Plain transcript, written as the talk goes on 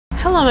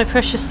Hello my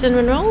precious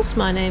cinnamon rolls,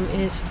 my name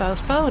is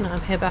Fofo and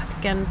I'm here back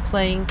again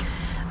playing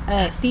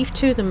Thief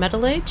 2 the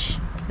Metal Age.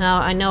 Now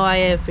I know I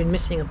have been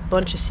missing a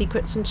bunch of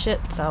secrets and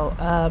shit, so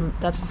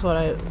that's what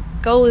our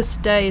goal is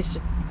today, is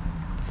to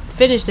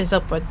finish this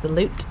up with the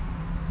loot.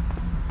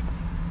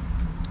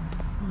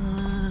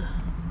 I'm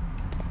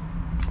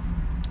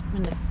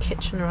in the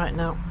kitchen right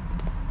now.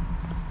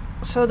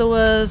 So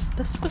there's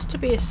supposed to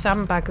be a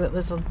sandbag that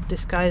was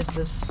disguised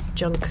as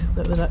junk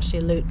that was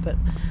actually loot, but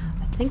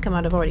I think I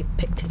might have already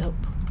picked it up.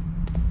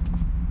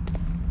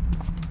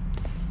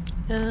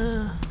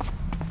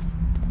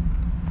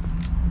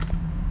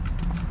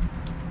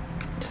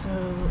 So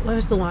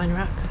where's the wine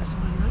rack? There's the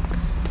wine rack.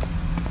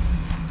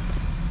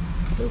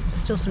 Oh, there's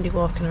still somebody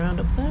walking around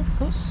up there, of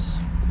course.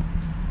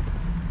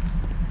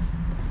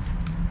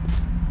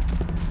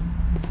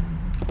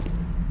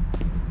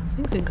 I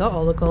think we got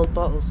all the gold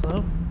bottles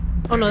though.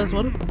 Oh no, there's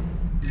one.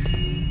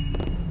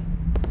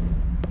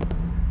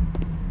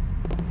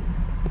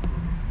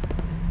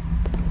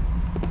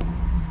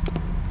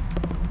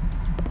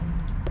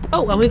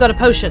 Oh, and we got a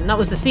potion. That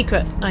was the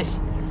secret. Nice.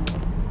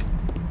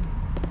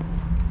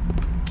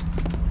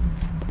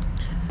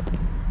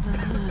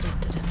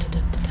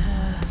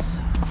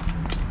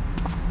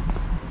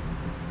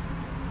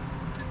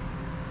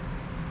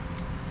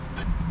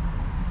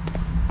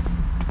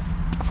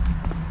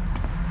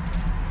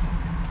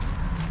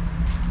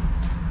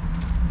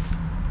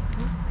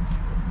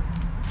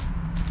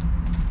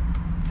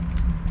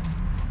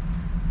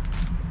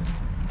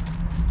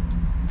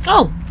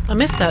 Oh, I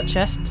missed that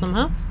chest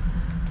somehow.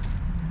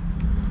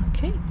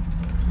 Okay.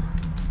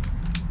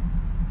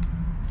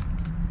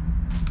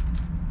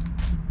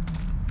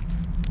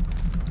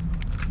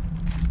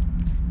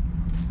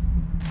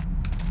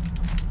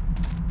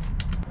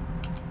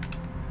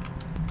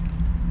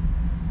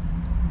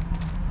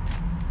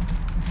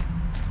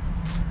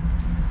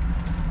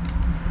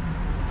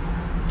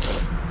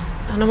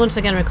 And I'm once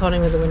again recording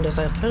with the windows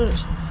open,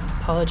 which I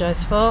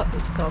apologise for.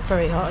 It's got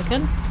very hot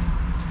again.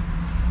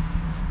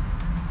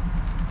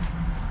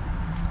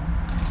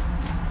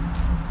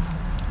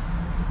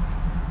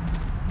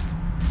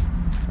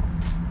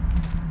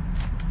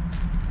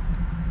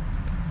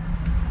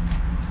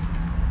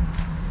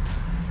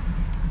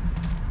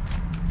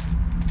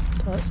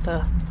 So that's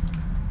the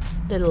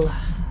little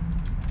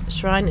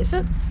shrine, is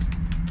it?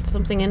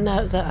 Something in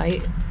there that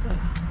I...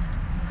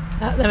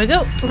 there we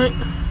go! Right.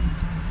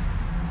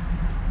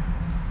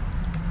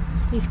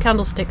 These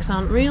candlesticks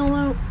aren't real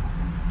though.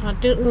 I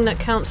don't think that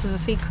counts as a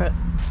secret.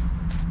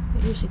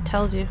 It usually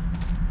tells you.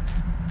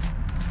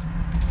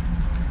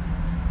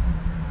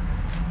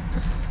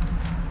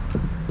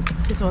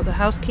 This is what, the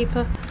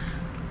housekeeper?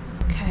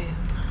 Okay.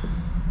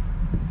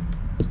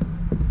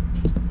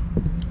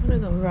 I'm gonna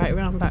go right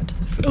round back to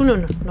the... Oh no,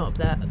 no, not up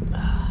there.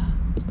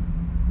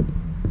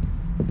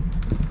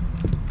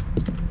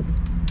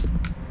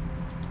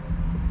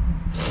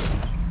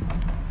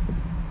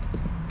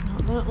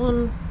 Not that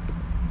one.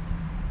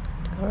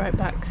 Go right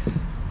back.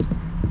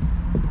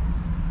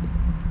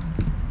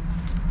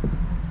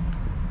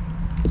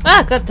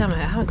 Ah, god damn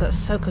it, I got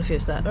so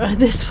confused that. Right,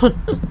 this one.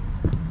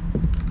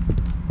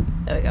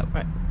 There we go,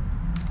 right.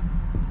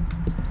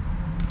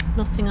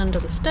 Nothing under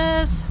the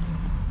stairs.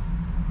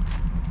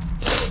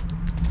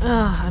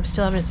 Ah, I'm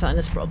still having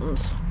sinus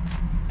problems.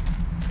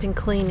 Been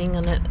cleaning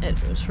and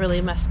it was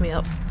really messed me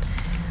up.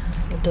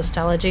 A dust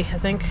allergy, I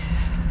think.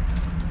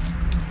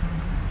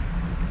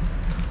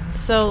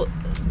 So,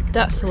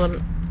 that's the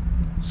one.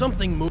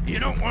 Something moved. You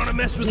don't want to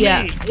mess with me.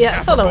 Yeah,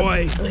 I thought that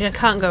one. I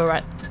can't go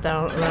right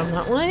down around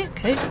that way.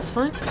 Okay, that's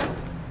fine.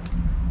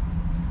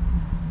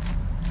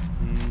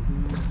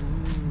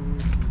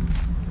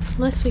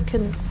 Unless we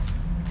can.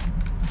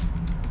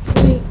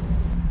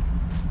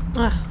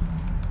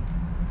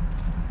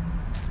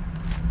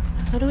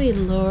 How do we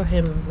lure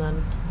him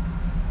then?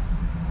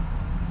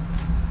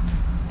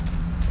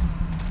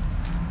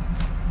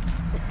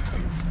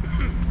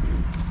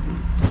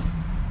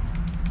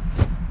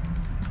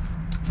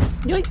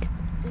 Yoink!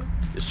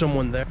 Is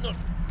someone there? No.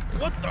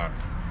 What the?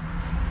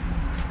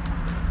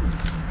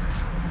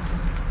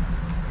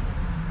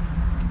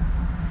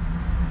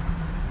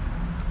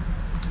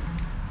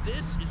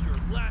 This is your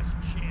last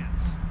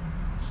chance.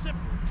 Step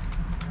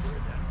where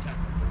that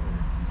taffy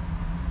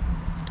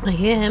go. I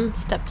hear him.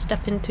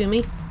 Step into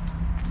me.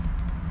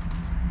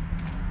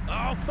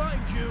 I'll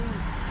find you.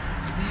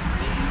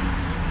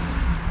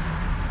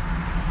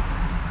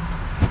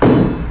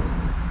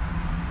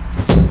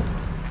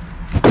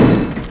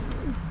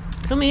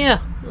 Come here.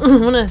 I'm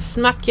gonna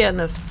smack you in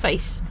the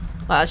face.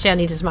 Well, actually I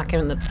need to smack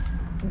him in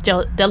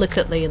the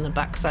delicately in the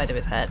backside of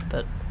his head,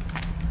 but...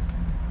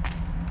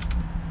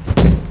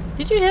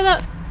 Did you hear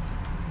that?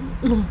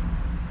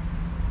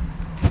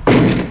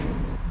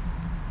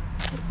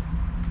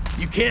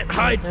 You can't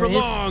hide for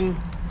long.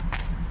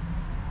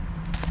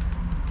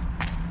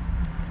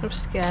 I'm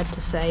scared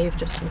to save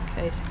just in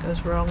case it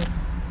goes wrong.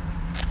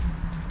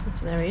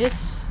 So there he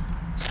is.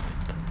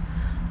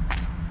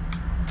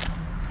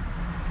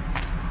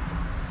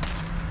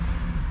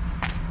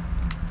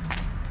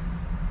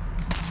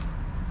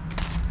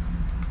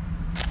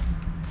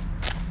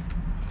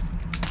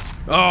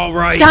 All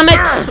right. Damn it!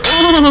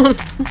 I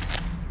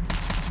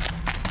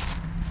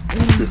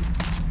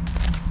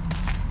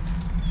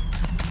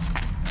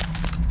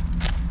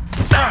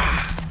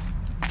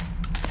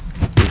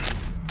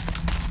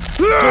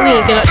don't think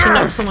you can actually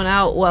knock someone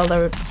out while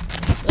they're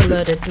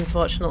alerted,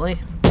 unfortunately.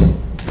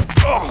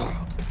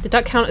 Did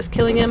that count as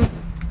killing him?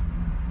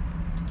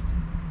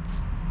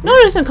 No,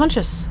 he's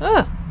unconscious.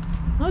 Oh,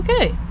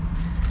 okay.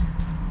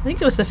 I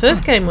think it was the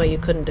first game where you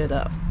couldn't do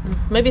that.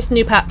 Maybe it's a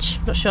new patch,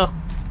 not sure.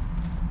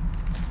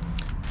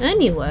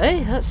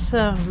 Anyway, that's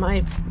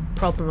my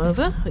problem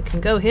over. We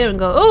can go here and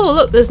go, oh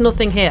look, there's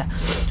nothing here.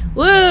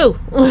 Woo!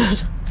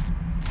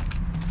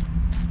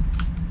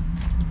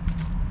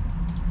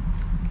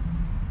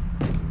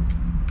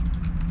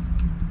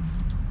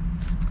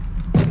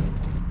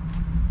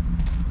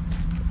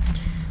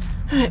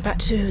 Alright, back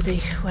to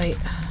the... wait.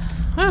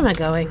 Where am I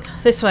going?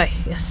 This way,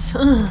 yes.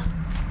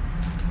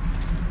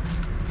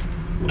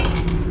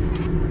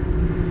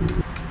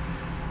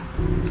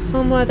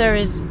 Somewhere there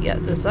is... yeah,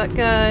 there's that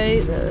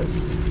guy,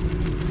 there's...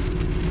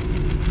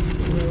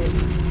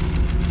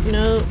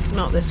 no,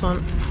 not this one.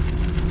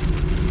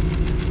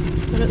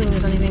 I don't think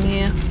there's anything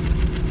here.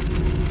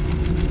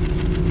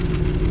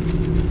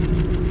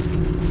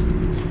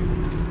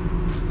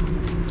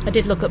 I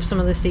did look up some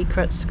of the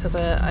secrets because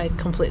I'd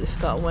completely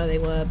forgotten where they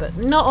were, but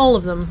not all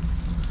of them.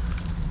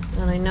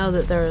 And I know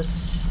that there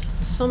is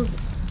some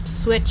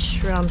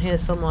switch around here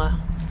somewhere.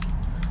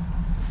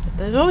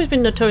 They've always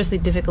been notoriously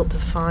difficult to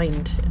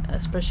find,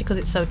 especially because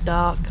it's so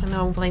dark. I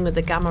know I'm playing with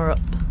the gamma up,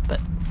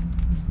 but...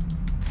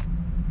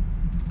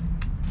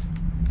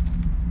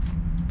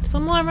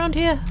 somewhere around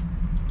here?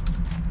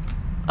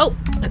 Oh,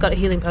 I got a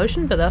healing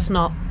potion, but that's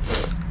not...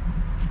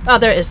 oh,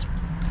 there it is.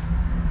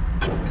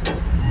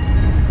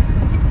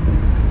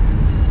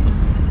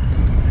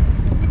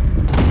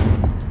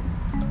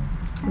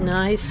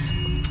 Nice.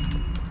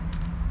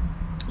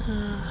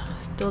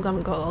 Still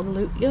haven't got all the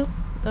loot yet,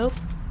 though.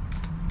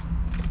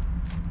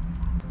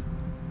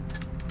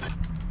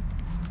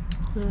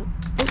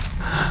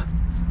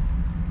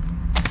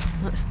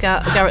 That's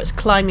Garrett's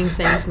climbing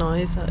things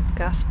noise.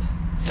 Gasp.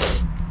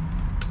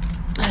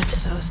 I'm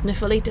so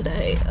sniffly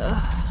today.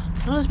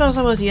 Not as bad as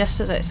I was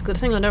yesterday. It's a good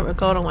thing I don't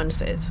record on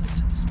Wednesdays.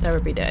 It's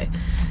therapy day.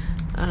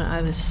 And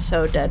I was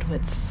so dead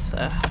with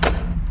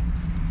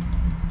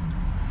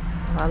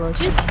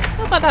allergies.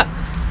 How about that?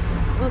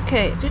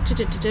 Okay.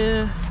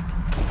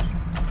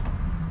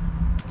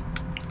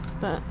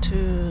 Back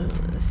to...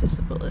 this is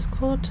the butler's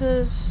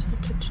quarters.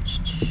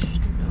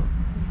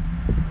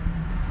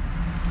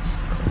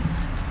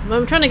 No.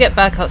 I'm trying to get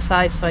back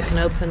outside so I can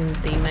open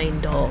the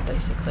main door,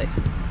 basically.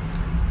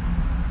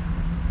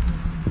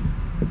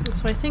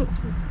 So I think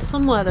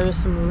somewhere there are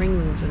some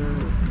rings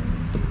and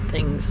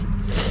things.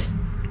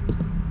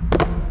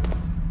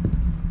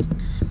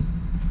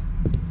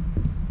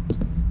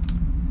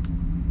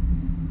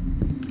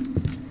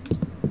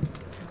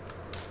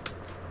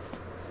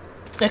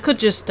 I could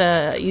just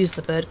use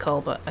the bird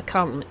call, but I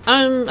can't.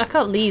 I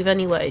can't leave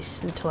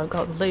anyways until I've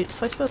got the loot.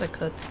 So I suppose I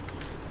could.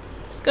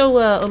 Let's go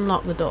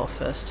unlock the door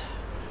first.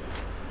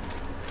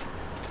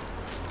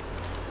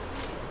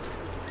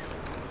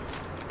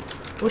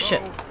 Oh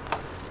shit!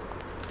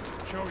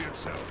 Show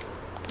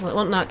yourself. Well, I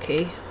want that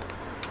key.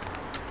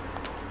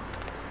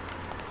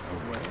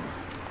 Away.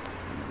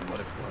 What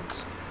it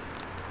was.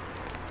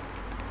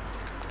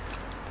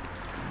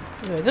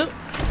 There we go.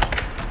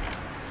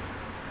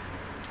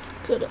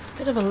 Good, a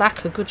bit of a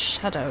lack of good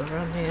shadow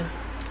around here.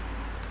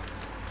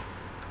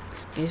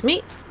 Excuse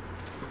me.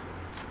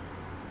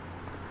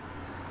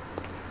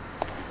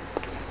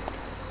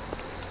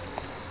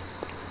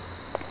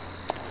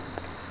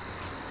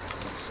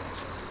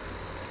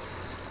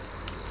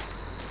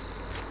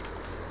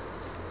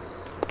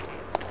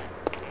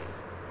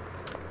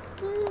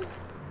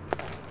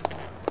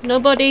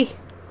 Nobody.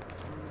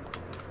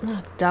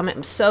 Oh, damn it,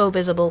 I'm so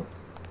visible.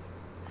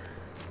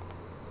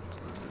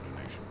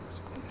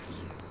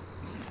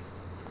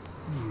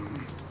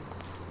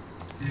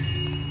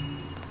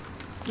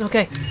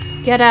 Okay,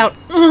 get out.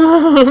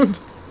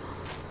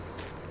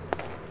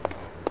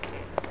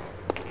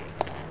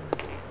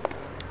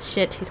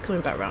 Shit, he's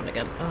coming back round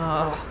again.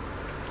 Oh.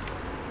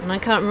 And I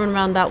can't run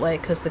around that way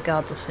because the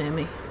guards will fear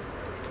me.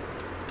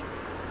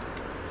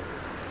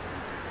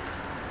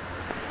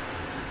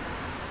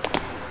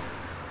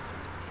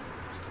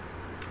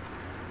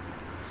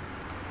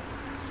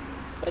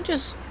 I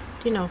just,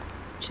 you know,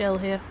 chill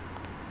here.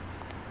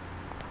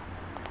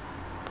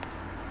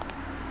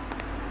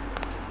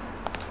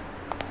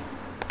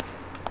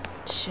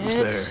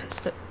 Shit.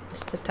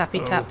 It's the tappy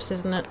taps,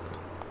 isn't it?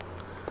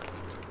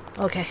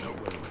 Okay.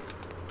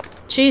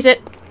 Cheese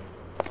it!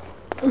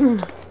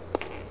 I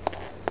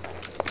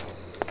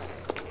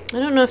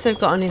don't know if they've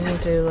got anything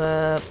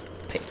to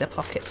pick their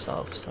pockets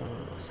off, so...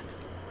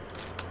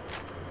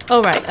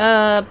 oh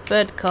right,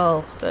 bird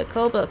call. Bird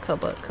call, bird call,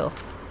 bird call.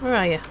 Where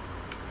are you?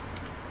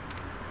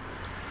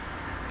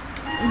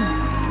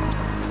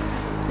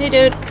 Hey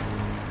dude!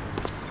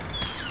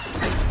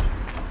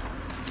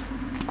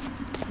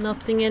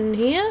 Nothing in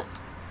here?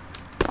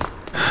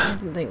 I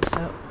didn't think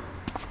so.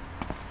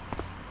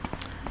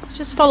 Let's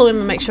just follow him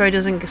and make sure he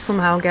doesn't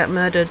somehow get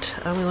murdered.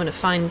 And we want to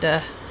find...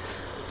 I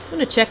want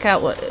to check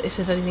out if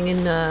there's anything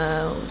in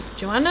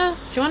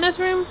Joanna's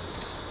room.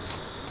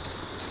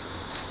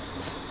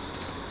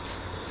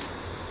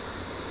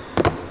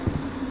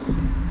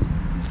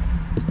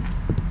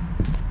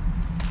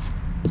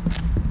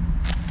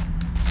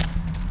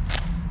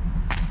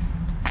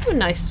 Ooh,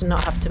 nice to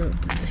not have to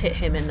hit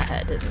him in the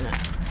head, isn't it?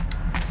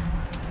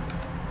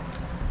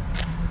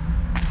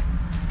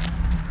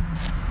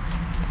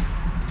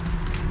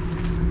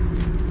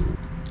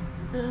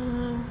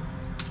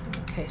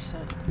 Okay, so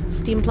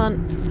steam plant.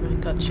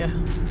 Right, gotcha. I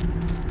don't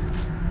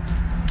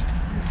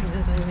think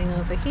there's anything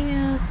over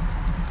here.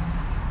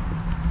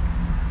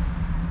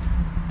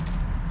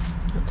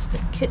 That's the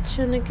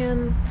kitchen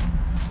again.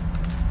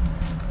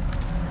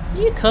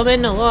 You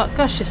coming or what?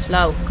 Gosh, you're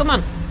slow. Come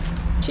on.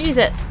 Cheese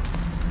it.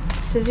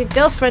 This is your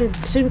girlfriend,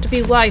 soon to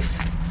be wife.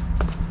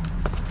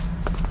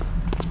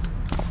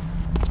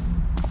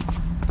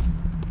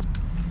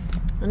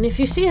 And if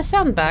you see a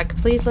sandbag,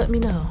 please let me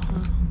know.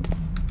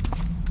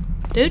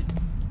 Dude?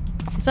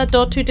 Is that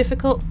door too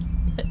difficult?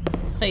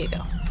 There you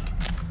go.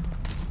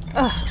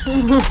 Ah,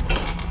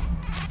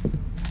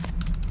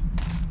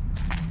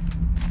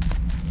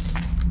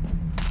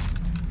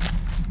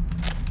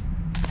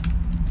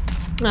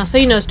 so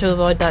he knows to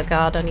avoid that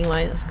guard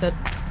anyway, that's good.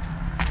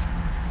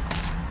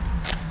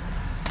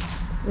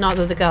 Not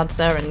that the guard's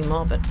there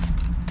anymore, but...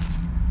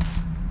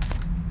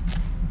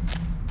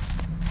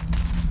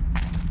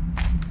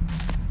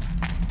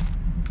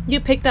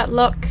 You pick that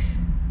lock.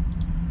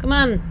 Come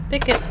on,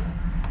 pick it.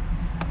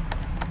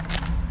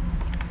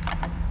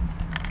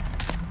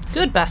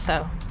 Good,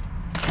 Basso.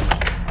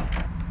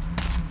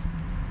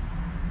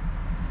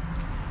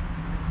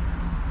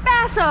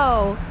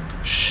 Basso!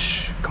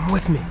 Shh, come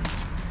with me.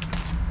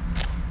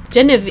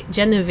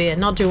 Genevieve,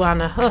 not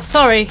Joanna. Oh,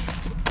 sorry.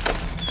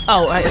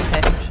 Oh, right,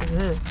 okay.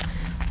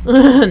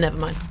 Never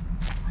mind.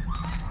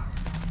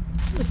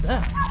 What was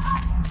that?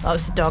 Oh,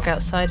 it's a dog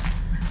outside.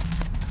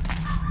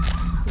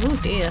 Oh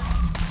dear.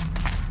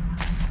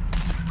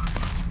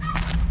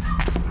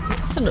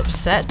 That's an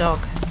upset dog.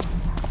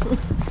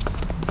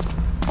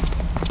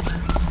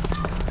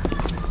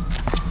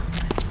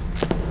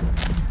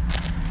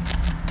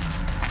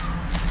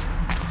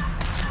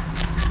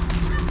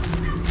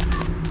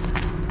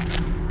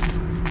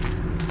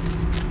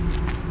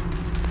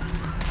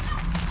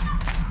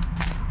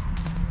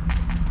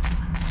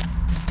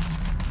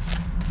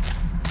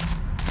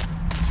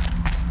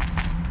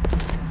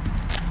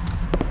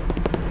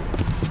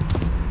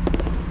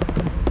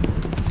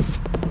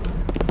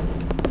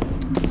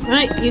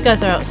 Right, you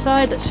guys are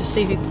outside. Let's just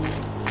see if you...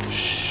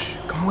 Shh,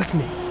 come with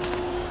me.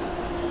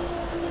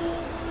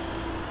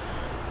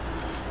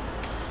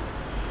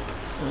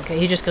 Okay,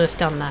 you're just gonna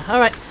stand there.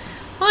 Alright,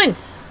 fine.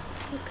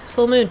 Look,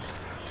 full moon.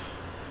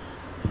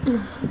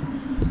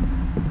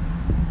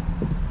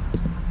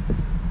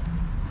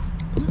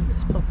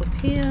 Let's pop up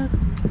here.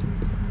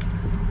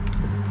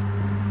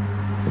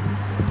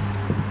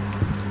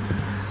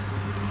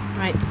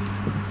 Right.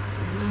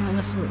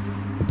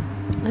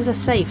 There's a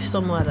safe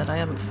somewhere that I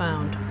haven't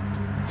found.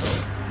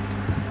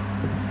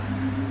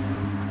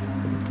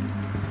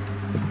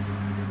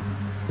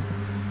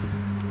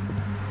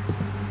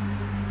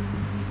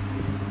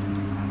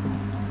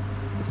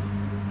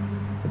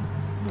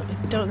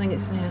 I don't think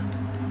it's near.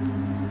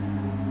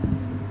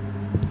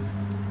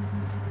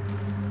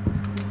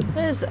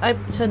 I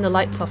turned the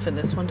lights off in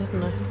this one,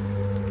 didn't I?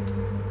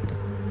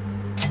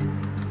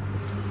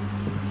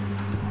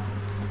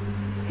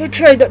 I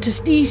tried not to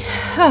sneeze.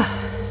 What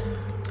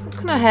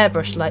kind of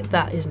hairbrush like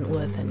that isn't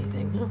worth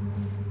anything? Huh?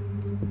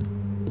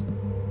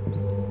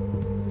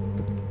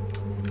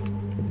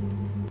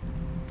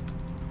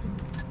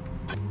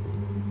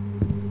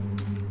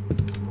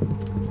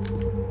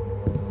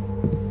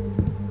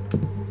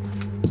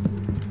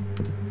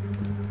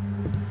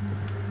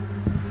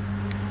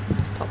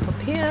 Let's pop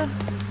up here.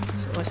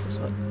 So this is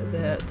what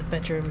the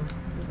bedroom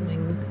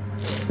wing.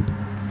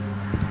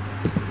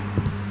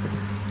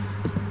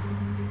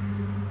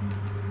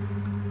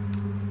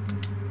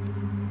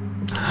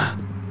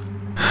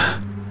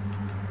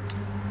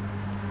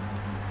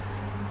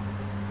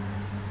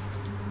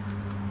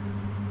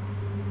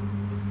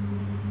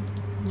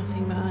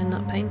 Nothing behind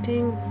that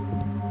painting.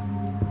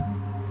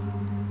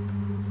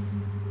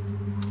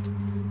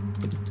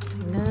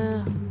 Nothing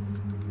there.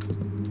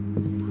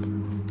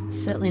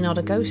 Certainly not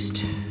a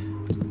ghost.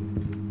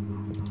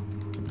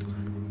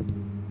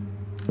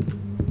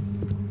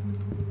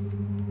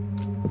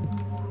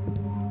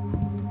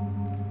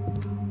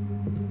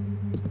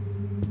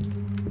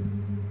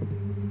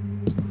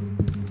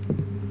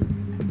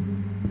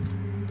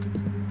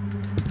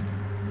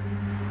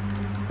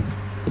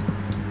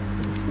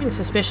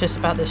 Suspicious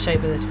about the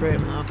shape of this room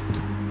though.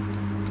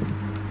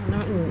 There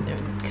are any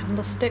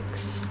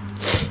candlesticks.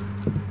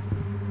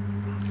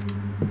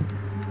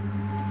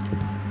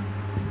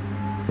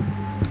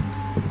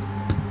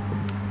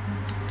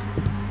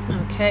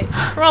 Okay,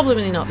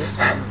 probably not this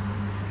one.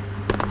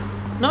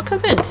 Not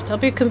convinced. I'll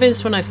be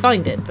convinced when I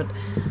find it, but...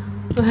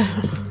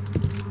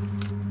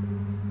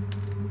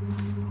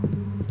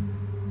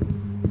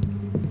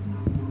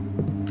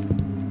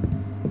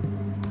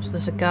 So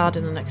there's a guard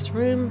in the next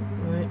room.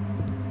 Right.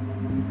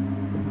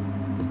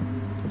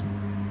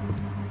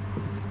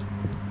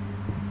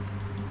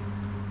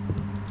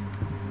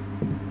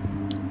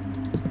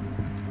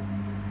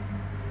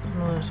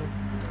 Oh, is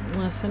it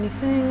worth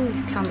anything?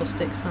 These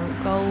candlesticks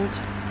aren't gold.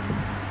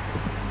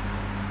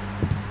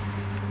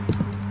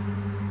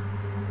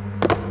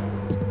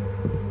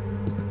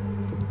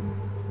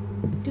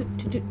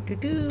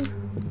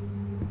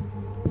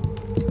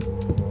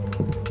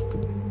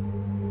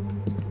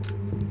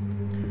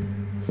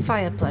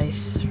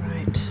 Fireplace,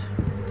 right.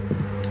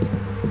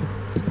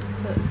 Is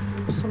there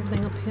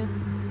something up here?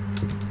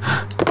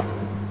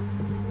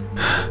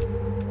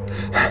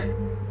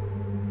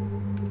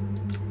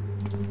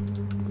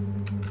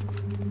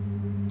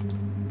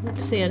 Don't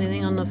see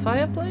anything on the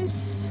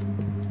fireplace.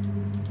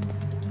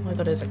 All I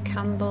got is a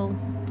candle.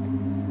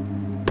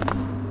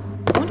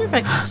 I wonder if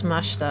I can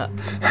smash that.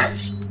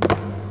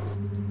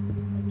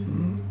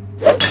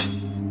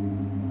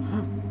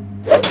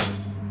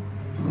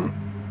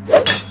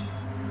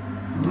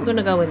 I'm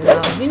gonna go with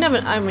no. You never.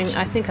 I mean,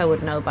 I think I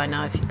would know by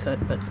now if you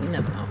could, but you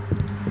never know.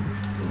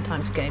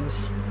 Sometimes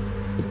games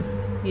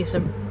you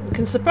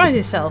can surprise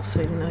yourself,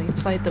 even though you've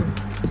played them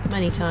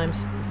many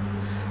times.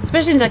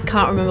 Especially since I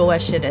can't remember where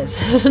shit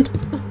is.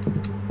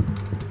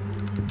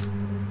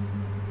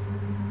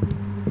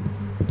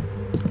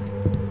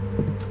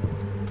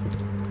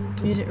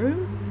 Music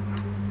room.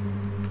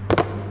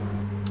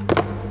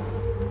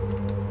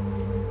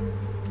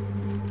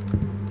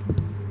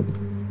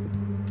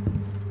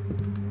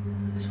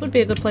 Would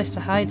be a good place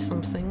to hide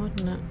something,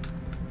 wouldn't it?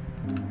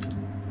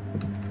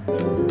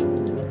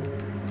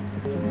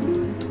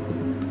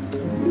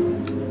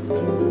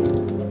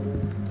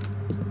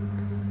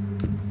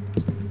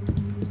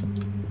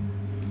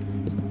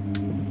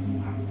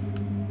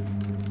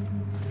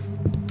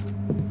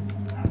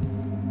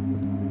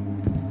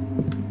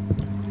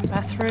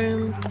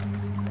 Bathroom.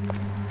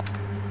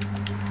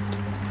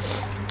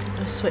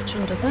 A switch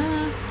under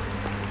there.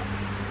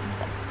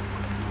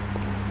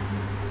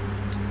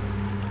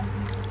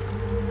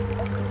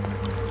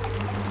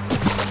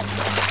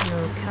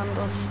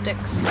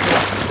 Candlesticks.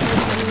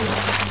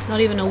 Not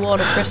even a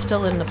water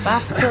crystal in the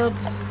bathtub.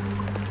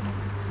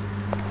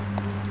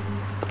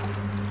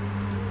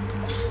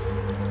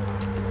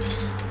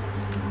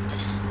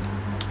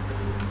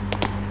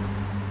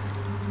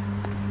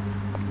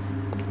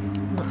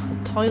 And that's the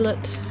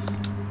toilet.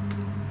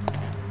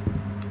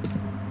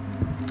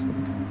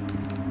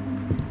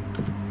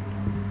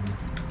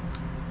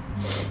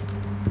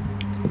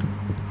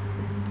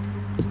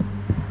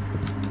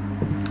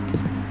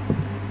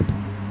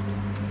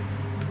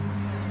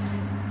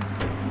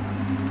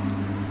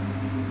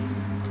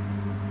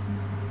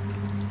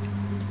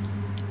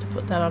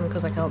 That on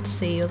because I can't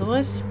see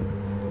otherwise.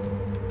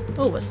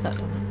 Oh, what's that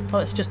on? Oh,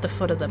 it's just the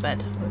foot of the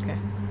bed. Okay.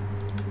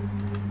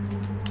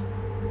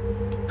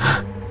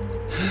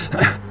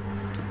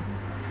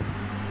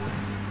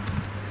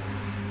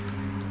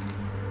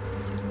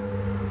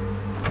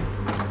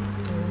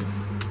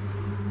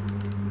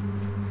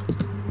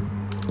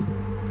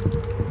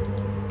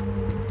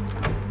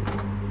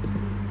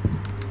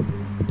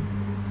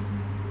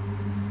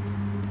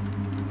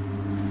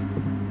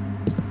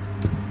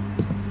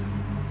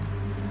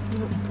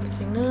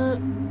 Nothing there.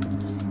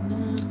 Nothing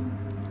there.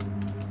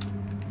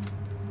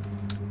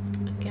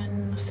 Again,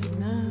 nothing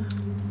there.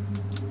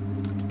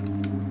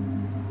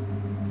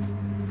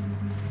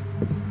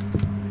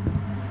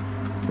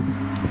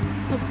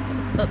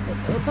 Up.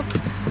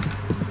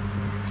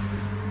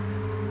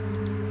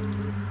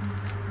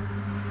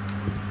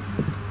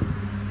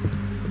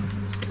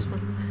 What's this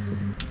one?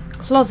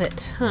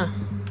 Closet, huh?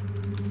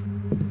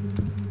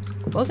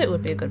 Closet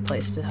would be a good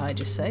place to hide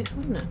your safe,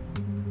 wouldn't it?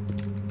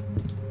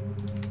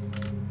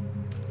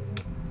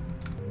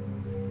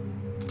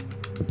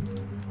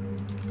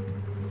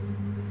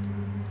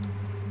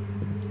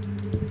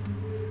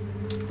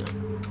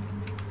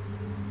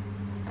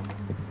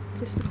 Is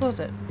this the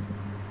closet?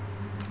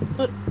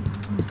 What?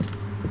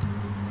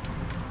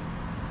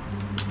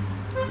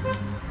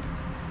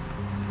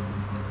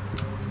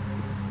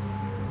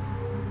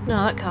 No,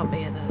 that can't be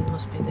it. That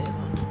must be the other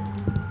one.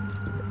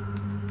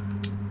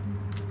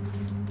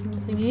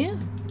 Nothing here?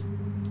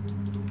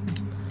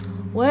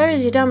 Where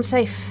is your damn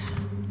safe?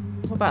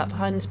 What about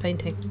behind this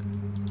painting?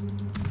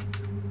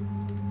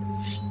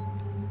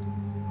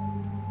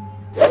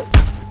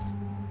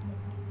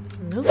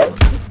 Nope.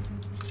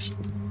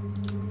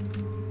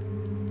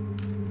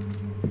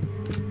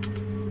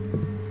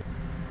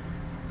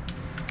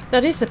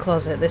 That is the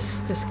closet,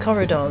 this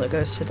corridor that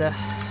goes to the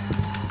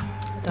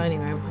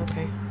dining room,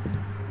 okay.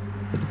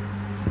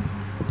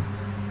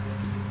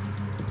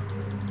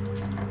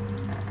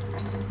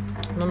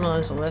 None of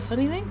those are worth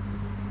anything?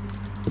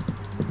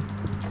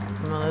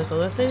 None of those are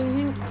worth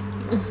anything?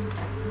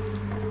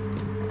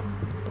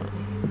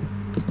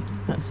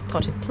 That's a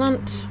potted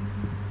plant.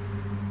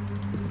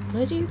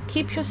 Where do you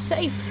keep your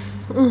safe?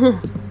 Well,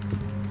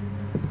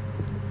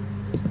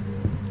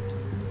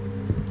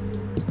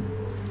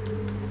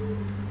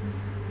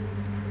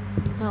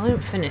 we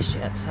haven't finished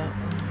yet, so...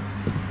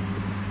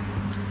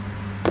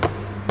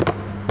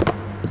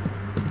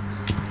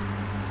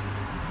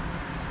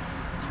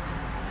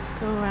 Let's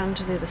go around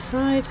to the other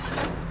side.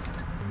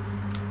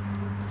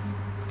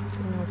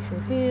 Go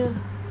through here.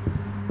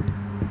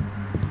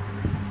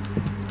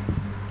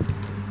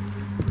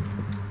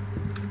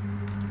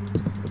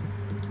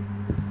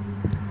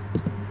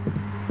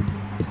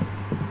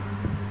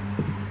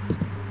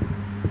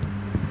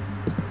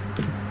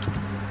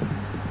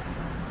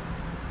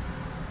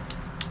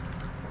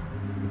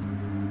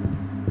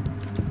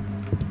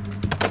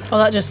 Oh,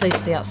 that just leads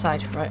to the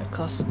outside, right, of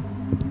course.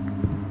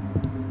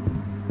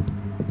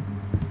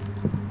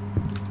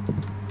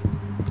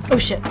 Oh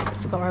shit, I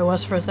forgot where I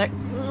was for a sec.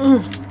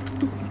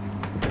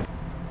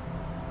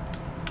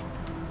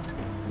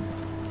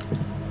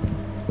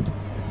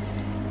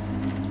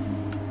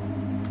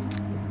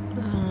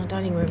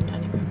 Dining room,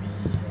 dining room.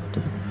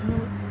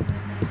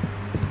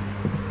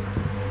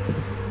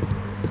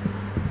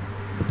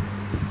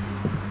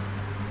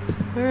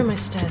 Where are my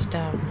stairs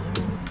down?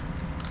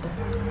 There,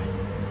 right.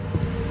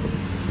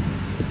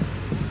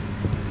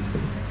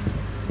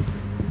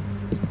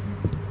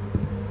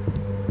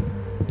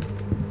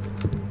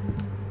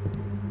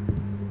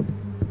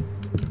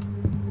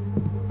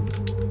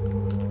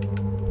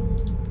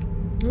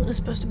 There's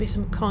supposed to be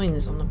some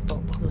coins on the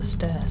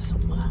stairs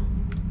somewhere.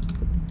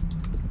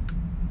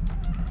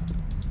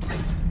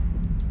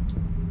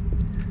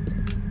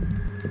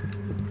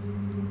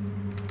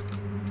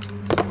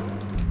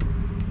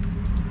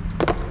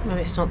 No,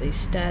 it's not these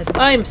stairs.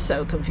 I'm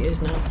so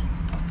confused now.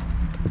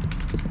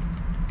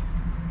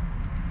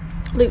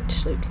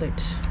 Loot, loot,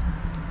 loot.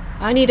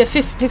 I need a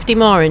 50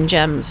 more in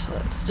gems.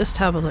 Let's just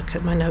have a look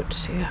at my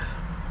notes here.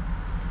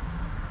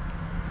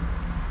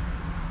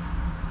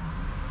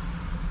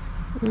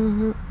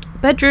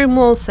 Bedroom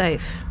wall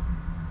safe.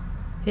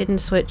 Hidden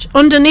switch.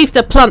 Underneath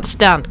the plant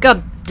stand.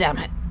 God damn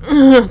it.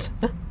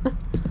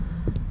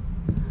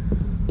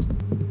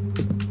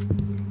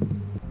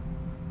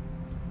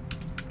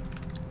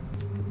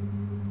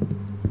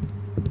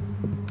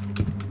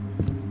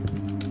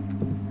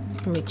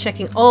 I'll be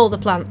checking all the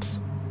plants.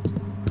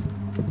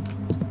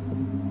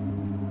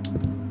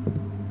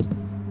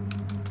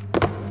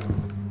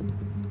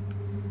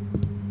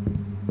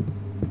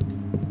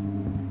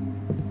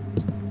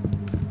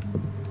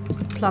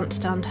 Plant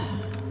stand.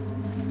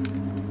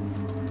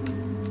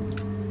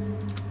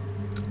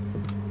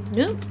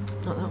 Nope,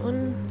 not that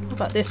one. How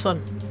about this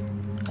one?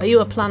 Are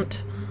you a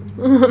plant?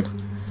 Do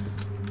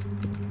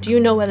you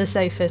know where the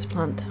safe is,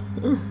 plant?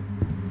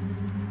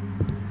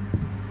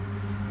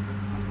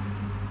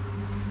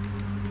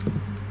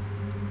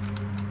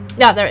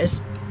 Yeah, there it is.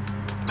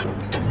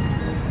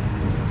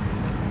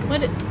 Where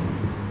did...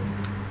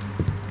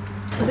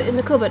 Was it in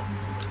the cupboard?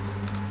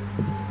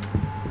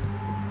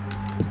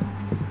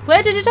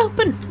 Where did it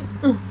open?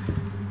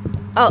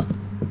 Oh.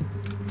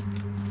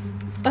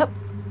 Up.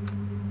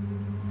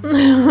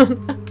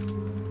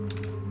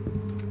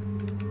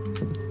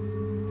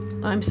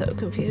 I'm so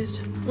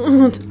confused. I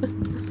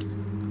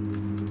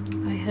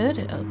heard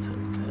it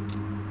open, but...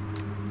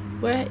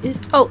 Where is...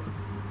 Oh!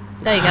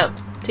 There you go.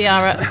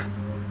 Tiara.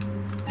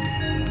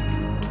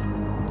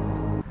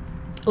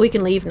 We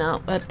can leave now,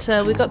 but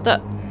we got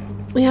that...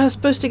 We are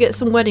supposed to get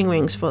some wedding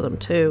rings for them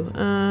too.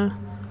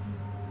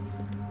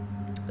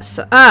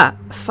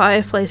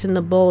 Fireplace in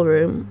the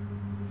ballroom.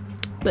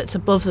 But it's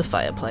above the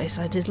fireplace.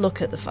 I did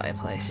look at the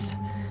fireplace.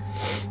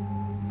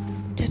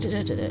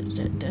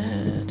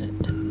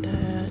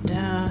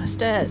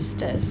 Stairs,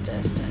 stairs,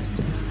 stairs, stairs,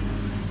 stairs.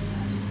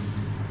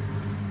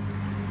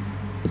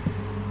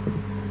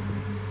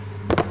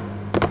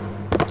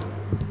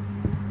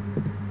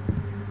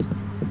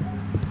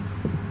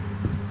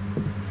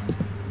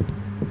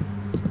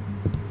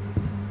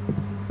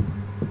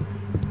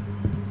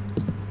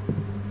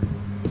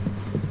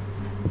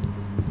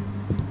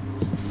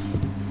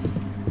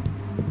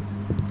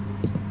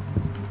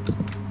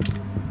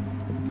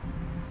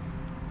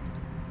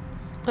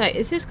 Wait,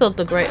 is this called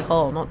the Great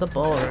Hall, not the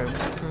ballroom?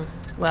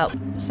 Well,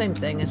 same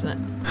thing, isn't it?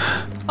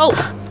 Oh!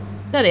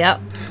 There they are.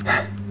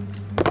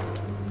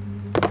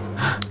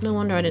 No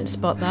wonder I didn't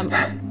spot them.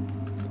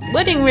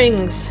 Wedding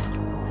rings!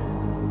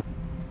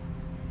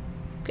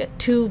 Get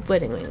 2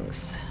 wedding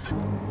rings.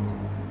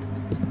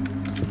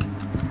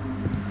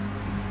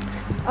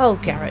 Oh,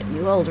 Garrett,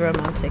 you old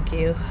romantic,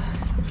 you.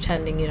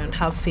 Pretending you don't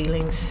have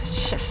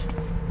feelings.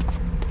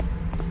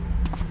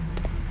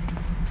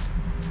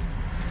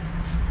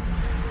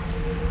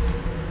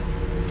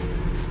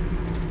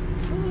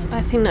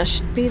 I think that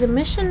should be the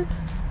mission.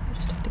 I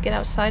just have to get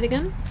outside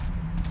again.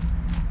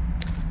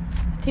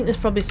 I think there's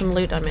probably some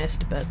loot I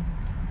missed, but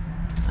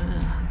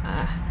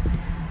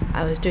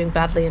I was doing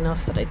badly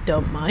enough that I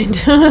don't mind.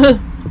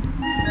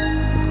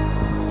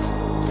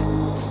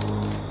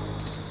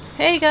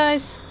 Hey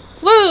guys!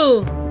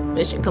 Woo!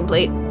 Mission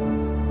complete.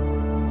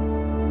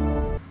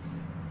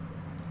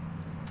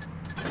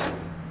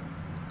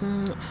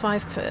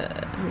 5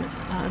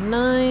 out of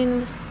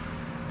 9.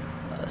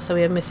 So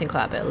we are missing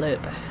quite a bit of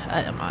loot, but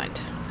I don't mind.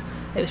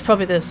 It was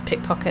probably those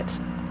pickpockets.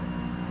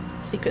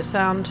 Secret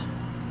sound.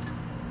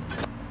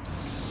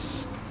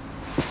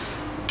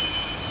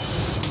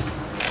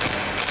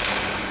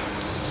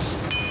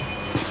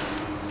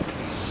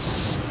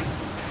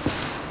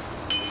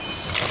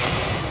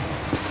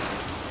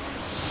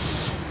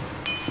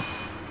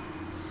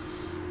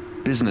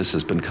 Business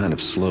has been kind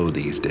of slow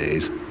these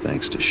days,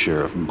 thanks to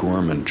Sheriff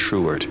Gorman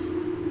Truart.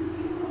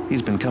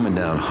 He's been coming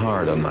down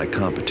hard on my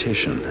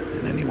competition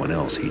and anyone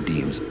else he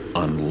deems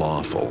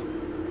unlawful.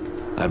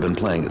 I've been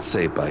playing it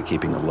safe by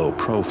keeping a low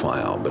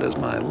profile, but as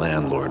my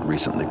landlord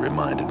recently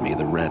reminded me,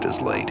 the rent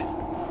is late.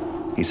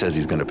 He says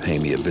he's going to pay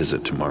me a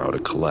visit tomorrow to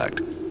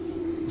collect,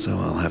 so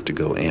I'll have to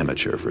go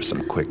amateur for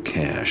some quick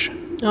cash.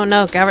 Oh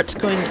no, Garrett's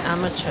going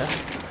amateur.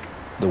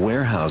 The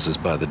warehouses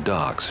by the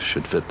docks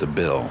should fit the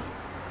bill.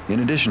 In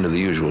addition to the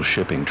usual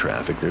shipping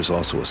traffic, there's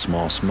also a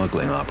small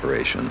smuggling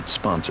operation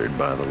sponsored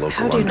by the local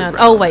How do you know?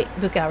 underground. Oh wait,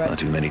 with Garrett. Not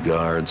too many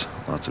guards,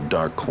 lots of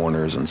dark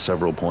corners, and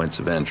several points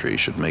of entry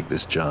should make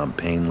this job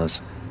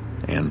painless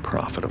and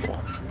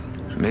profitable.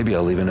 Maybe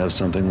I'll even have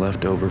something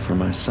left over for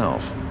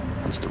myself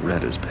once the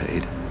rent is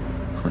paid.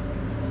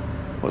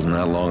 Wasn't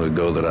that long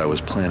ago that I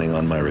was planning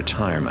on my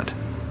retirement.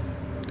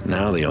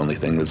 Now the only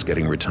thing that's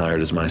getting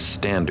retired is my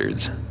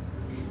standards.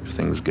 If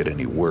things get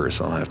any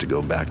worse, I'll have to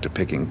go back to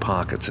picking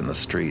pockets in the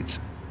streets.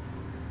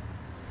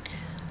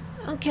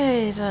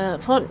 Okay, so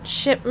point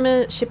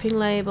shipment, shipping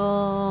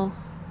label.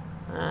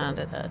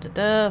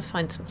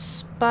 Find some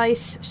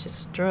spice. It's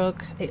just a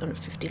drug.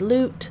 850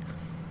 loot.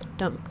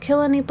 Don't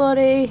kill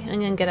anybody,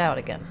 and then get out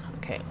again.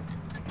 Okay.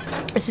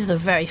 This is a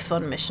very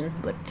fun mission,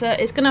 but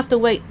it's gonna have to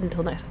wait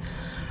until next.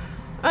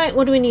 Alright,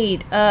 what do we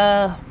need?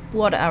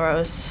 Water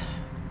arrows.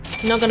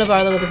 I'm not gonna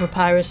bother with the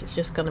papyrus, it's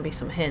just gonna be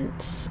some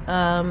hints.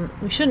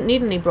 We shouldn't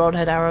need any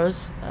broadhead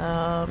arrows. Get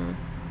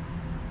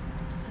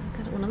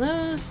one of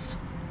those.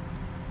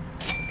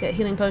 Let's get a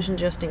healing potion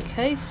just in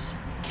case.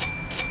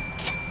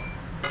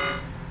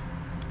 I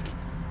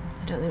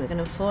don't think we're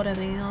gonna afford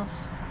anything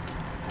else.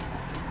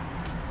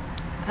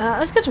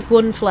 Let's get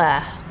one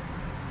flare.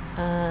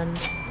 And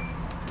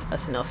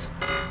that's enough.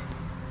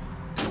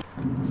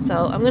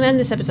 So I'm going to end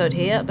this episode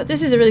here, but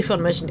this is a really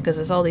fun mission because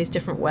there's all these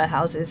different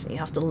warehouses and you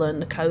have to learn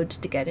the codes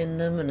to get in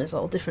them, and there's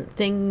all different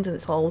things, and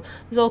there's all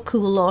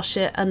cool law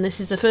shit, and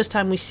this is the first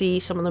time we see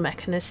some of the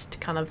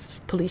mechanist kind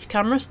of police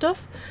camera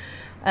stuff.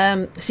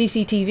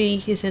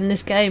 CCTV is in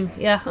this game,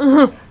 yeah.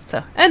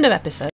 So, end of episode.